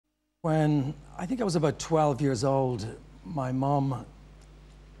When I think I was about 12 years old, my mum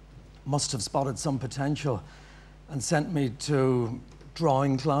must have spotted some potential and sent me to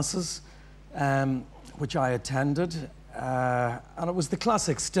drawing classes, which I attended. And it was the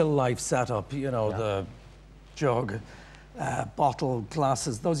classic still life setup, you know, the jug, bottle,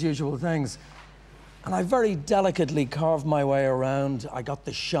 glasses, those usual things. And I very delicately carved my way around. I got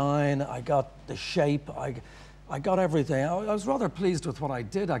the shine, I got the shape, I got everything. I was rather pleased with what I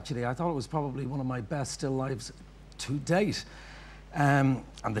did, actually. I thought it was probably one of my best still lifes to date. And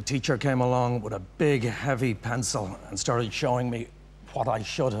the teacher came along with a big, heavy pencil and started showing me what I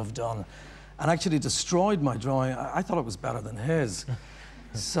should have done, and actually destroyed my drawing. I thought it was better than his.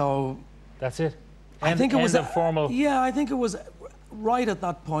 So that's it. I think it was a formal. Yeah, I think it was right at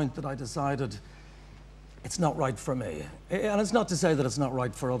that point that I decided it's not right for me. And it's not to say that it's not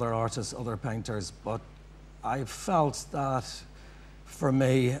right for other artists, other painters, but I felt that for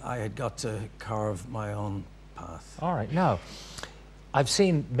me, I had got to carve my own path. All right, now, I've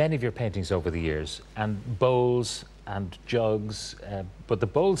seen many of your paintings over the years, and bowls and jugs, but the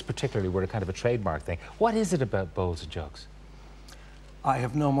bowls particularly were a kind of a trademark thing. What is it about bowls and jugs? I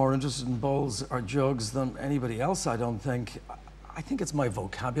have no more interest in bowls or jugs than anybody else, I don't think. I think it's my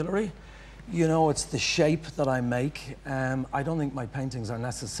vocabulary. You know, it's the shape that I make. I don't think my paintings are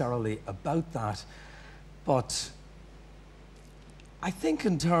necessarily about that, but I think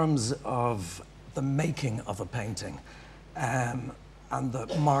in terms of the making of a painting, and the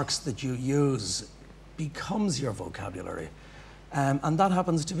marks that you use becomes your vocabulary. And that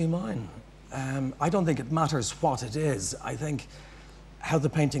happens to be mine. I don't think it matters what it is. I think how the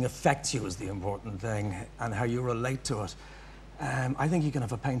painting affects you is the important thing, and how you relate to it. I think you can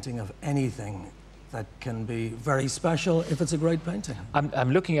have a painting of anything that can be very special if it's a great painting.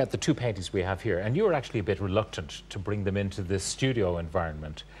 I'm looking at the two paintings we have here, and you were actually a bit reluctant to bring them into this studio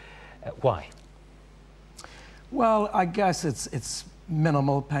environment. Why? Well, I guess it's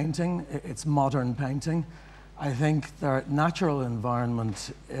minimal painting, it's modern painting. I think their natural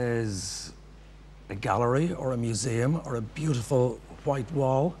environment is a gallery or a museum or a beautiful white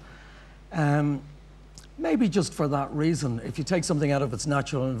wall. Maybe just for that reason, if you take something out of its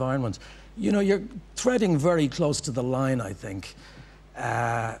natural environment, you know, you're treading very close to the line, I think,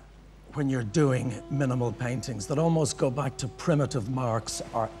 when you're doing minimal paintings that almost go back to primitive marks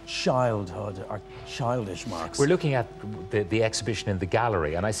or childhood or childish marks. We're looking at the exhibition in the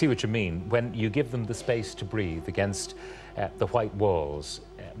gallery, and I see what you mean. When you give them the space to breathe against the white walls,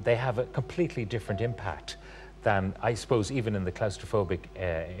 they have a completely different impact than, I suppose, even in the claustrophobic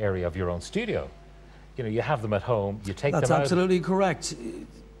area of your own studio. You know, you have them at home, you take them out. That's absolutely correct.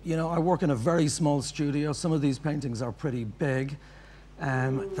 You know, I work in a very small studio. Some of these paintings are pretty big.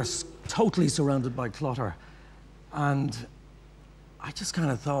 They're totally surrounded by clutter. And I just kind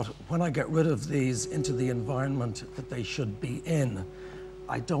of thought, when I get rid of these into the environment that they should be in,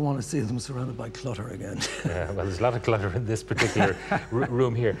 I don't want to see them surrounded by clutter again. Yeah, well, there's a lot of clutter in this particular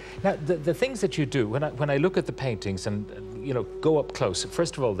room here. Now, the things that you do, when I look at the paintings and, you know, go up close,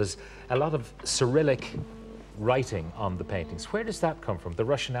 first of all, there's a lot of Cyrillic writing on the paintings. Where does that come from, the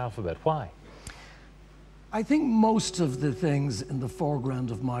Russian alphabet? Why? I think most of the things in the foreground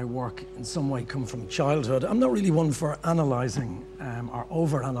of my work in some way come from childhood. I'm not really one for analysing or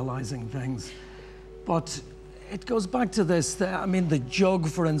over-analysing things, but it goes back to this. I mean, the jug,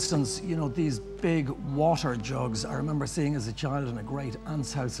 for instance, you know, these big water jugs, I remember seeing as a child in a great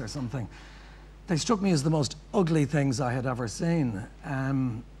aunt's house or something. They struck me as the most ugly things I had ever seen.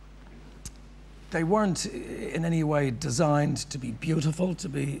 They weren't in any way designed to be beautiful, to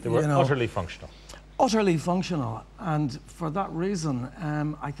be, they were, you know, utterly functional. Utterly functional, and for that reason,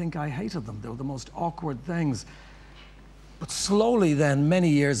 I think I hated them. They were the most awkward things. But slowly then, many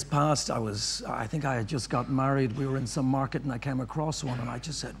years passed, I think I had just got married, we were in some market and I came across one and I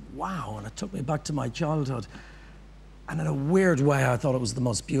just said, wow, and it took me back to my childhood. And in a weird way, I thought it was the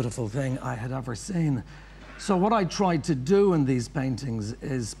most beautiful thing I had ever seen. So what I tried to do in these paintings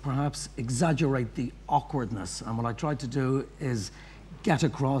is perhaps exaggerate the awkwardness. And what I tried to do is get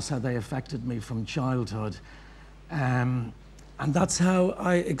across how they affected me from childhood. And that's how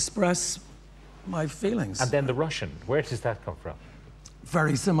I express my feelings. And then the Russian, where does that come from?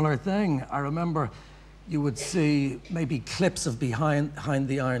 Very similar thing. I remember you would see maybe clips of behind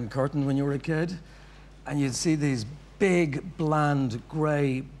the Iron Curtain when you were a kid, and you'd see these big, bland,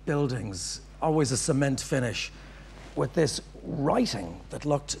 grey buildings, always a cement finish, with this writing that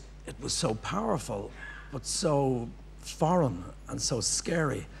looked, it was so powerful, but so foreign and so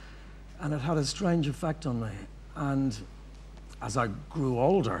scary. And it had a strange effect on me. And as I grew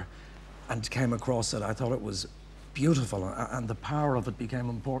older and came across it, I thought it was beautiful, and the power of it became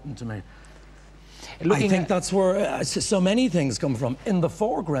important to me. Looking I think that's where so many things come from. In the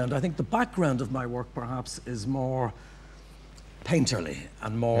foreground, I think the background of my work perhaps is more painterly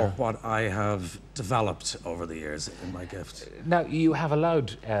and more what I have developed over the years in my gift. Now, you have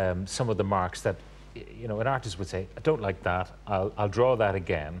allowed some of the marks that, you know, an artist would say, I don't like that, I'll draw that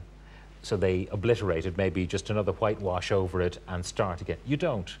again. So they obliterate it, maybe just another whitewash over it and start again. You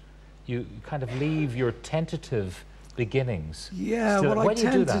don't. You kind of leave your tentative beginnings. Yeah, still. what I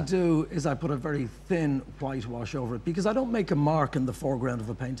tend to do do is I put a very thin whitewash over it, because I don't make a mark in the foreground of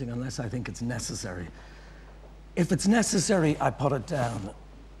a painting unless I think it's necessary. If it's necessary, I put it down.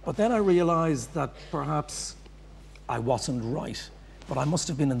 But then I realize that perhaps I wasn't right, but I must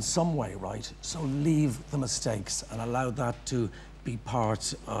have been in some way right. So leave the mistakes and allow that to be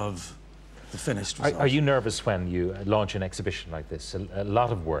part of the finished result. Are you nervous when you launch an exhibition like this? A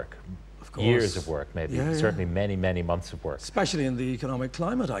lot of work. Of course. Years of work, maybe, certainly many, many months of work. Especially in the economic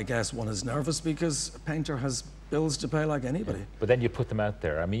climate, I guess one is nervous because a painter has bills to pay like anybody. But then you put them out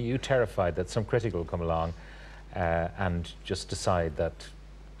there. I mean, you're terrified that some critic will come along and just decide that,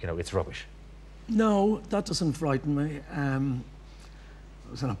 you know, it's rubbish. No, that doesn't frighten me. I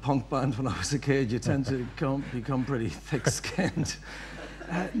was in a punk band when I was a kid. You tend to become pretty thick-skinned.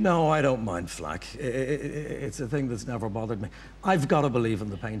 No, I don't mind flack. It's a thing that's never bothered me. I've got to believe in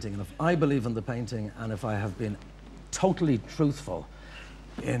the painting, and if I believe in the painting, and if I have been totally truthful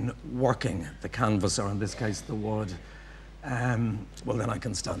in working the canvas, or in this case the wood, well, then I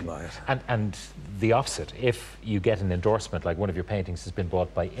can stand by it. And the opposite, if you get an endorsement, like one of your paintings has been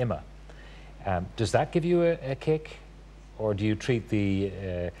bought by Imma, does that give you a kick? Or do you treat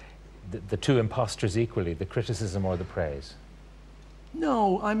the two imposters equally, the criticism or the praise?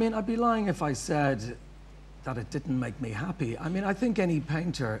 No, I mean, I'd be lying if I said that it didn't make me happy. I mean, I think any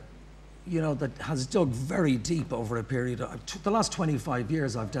painter, you know, that has dug very deep over a period of... The last 25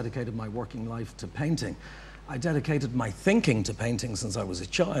 years, I've dedicated my working life to painting. I dedicated my thinking to painting since I was a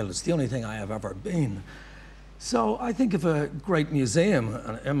child. It's the only thing I have ever been. So I think if a great museum,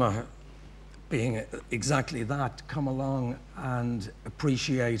 and Imma being exactly that, come along and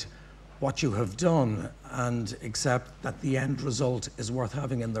appreciate what you have done and accept that the end result is worth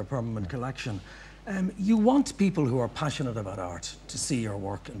having in their permanent collection. You want people who are passionate about art to see your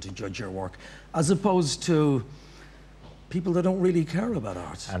work and to judge your work, as opposed to people that don't really care about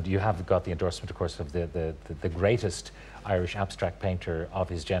art. And you have got the endorsement, of course, of the greatest Irish abstract painter of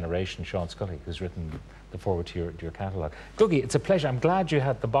his generation, Sean Scully, who's written the foreword to your catalogue. Guggi, it's a pleasure. I'm glad you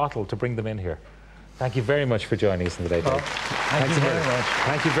had the bottle to bring them in here. Thank you very much for joining us in the day. Oh, thank you very much.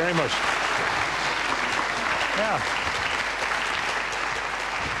 Thank you very much. Yeah.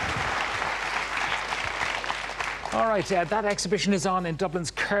 All right, that exhibition is on in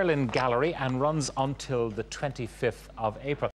Dublin's Curlin Gallery and runs until the 25th of April.